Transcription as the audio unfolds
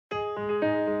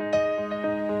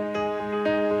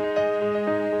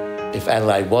If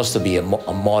Adelaide was to be a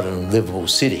modern, livable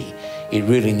city, it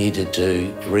really needed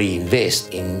to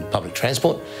reinvest in public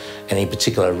transport and in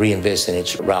particular reinvest in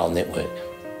its rail network.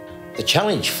 The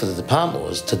challenge for the department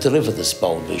was to deliver this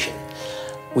bold vision.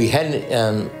 We hadn't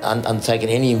undertaken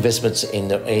any investments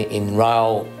in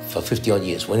rail for 50 odd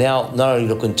years. We're now not only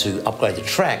looking to upgrade the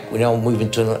track, we're now moving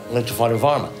to an electrified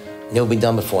environment. Never been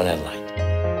done before in Adelaide.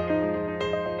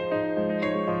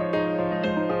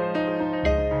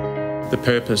 The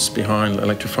purpose behind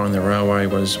electrifying the railway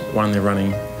was, one, they're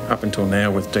running up until now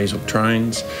with diesel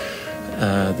trains.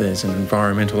 There's an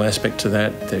environmental aspect to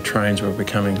that. Their trains were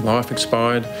becoming life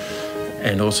expired,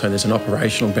 and also there's an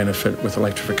operational benefit with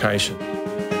electrification.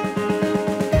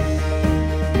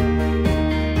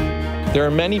 There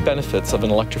are many benefits of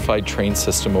an electrified train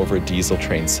system over a diesel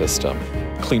train system.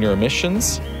 Cleaner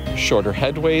emissions, shorter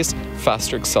headways,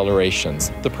 faster accelerations.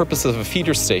 The purpose of a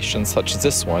feeder station such as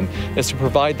this one is to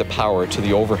provide the power to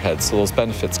the overhead so those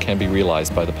benefits can be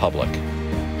realised by the public.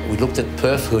 We looked at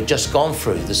Perth, who had just gone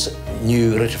through this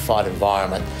new electrified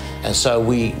environment, and so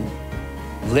we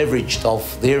leveraged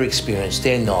off their experience,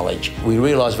 their knowledge. We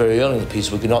realised very early in the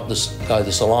piece we could not just go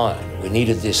this alone. We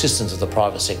needed the assistance of the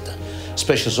private sector.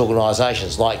 Specialist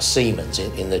organisations like Siemens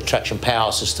in the traction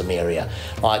power system area,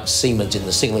 like Siemens in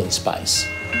the signalling space.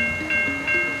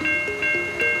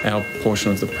 Our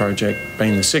portion of the project,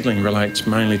 being the signalling, relates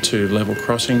mainly to level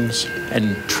crossings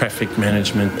and traffic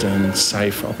management and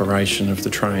safe operation of the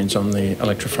trains on the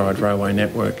electrified railway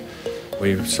network.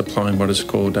 We're supplying what is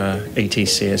called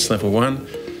ETCS Level 1.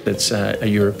 It's a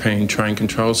European train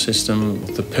control system.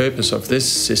 The purpose of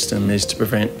this system is to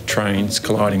prevent trains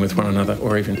colliding with one another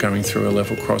or even going through a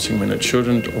level crossing when it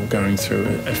shouldn't, or going through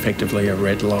effectively a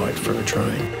red light for a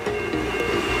train.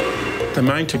 The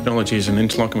main technology is an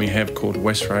interlocking we have called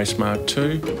West Race Mark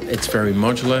II. It's very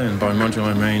modular, and by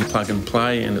modular I mean plug and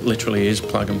play, and it literally is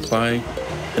plug and play.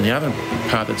 And the other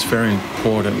part that's very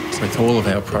important with all of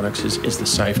our products is the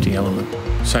safety element.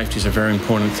 Safety is a very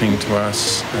important thing to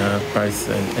us, both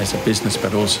as a business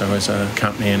but also as a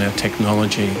company and our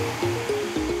technology.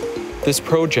 This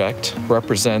project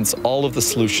represents all of the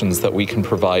solutions that we can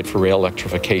provide for rail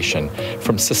electrification,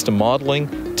 from system modelling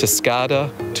to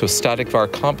SCADA to a static VAR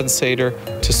compensator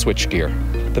to switchgear.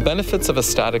 The benefits of a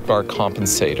static VAR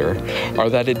compensator are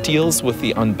that it deals with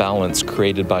the unbalance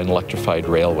created by an electrified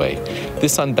railway.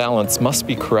 This unbalance must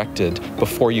be corrected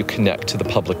before you connect to the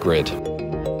public grid.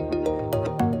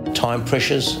 Time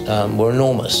pressures were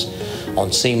enormous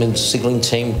on Siemens' signalling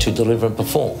team to deliver and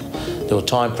perform. There were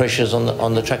time pressures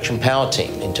on the traction power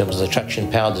team in terms of the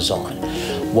traction power design.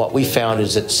 What we found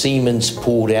is that Siemens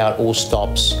pulled out all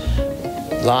stops.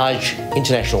 Large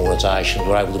international organisations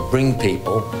were able to bring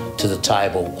people to the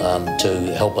table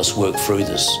to help us work through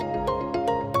this.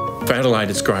 For Adelaide,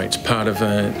 it's great. It's part of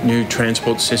a new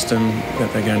transport system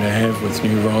that they're going to have with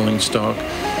new rolling stock,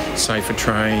 safer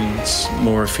trains,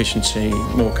 more efficiency,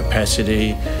 more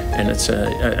capacity, and it's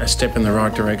a step in the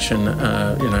right direction,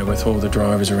 with all the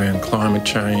drivers around climate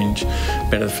change,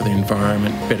 better for the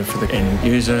environment, better for the end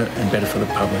user, and better for the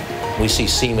public. We see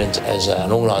Siemens as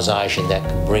an organisation that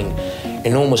can bring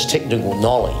enormous technical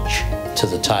knowledge to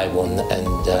the table,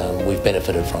 and we've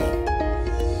benefited from it.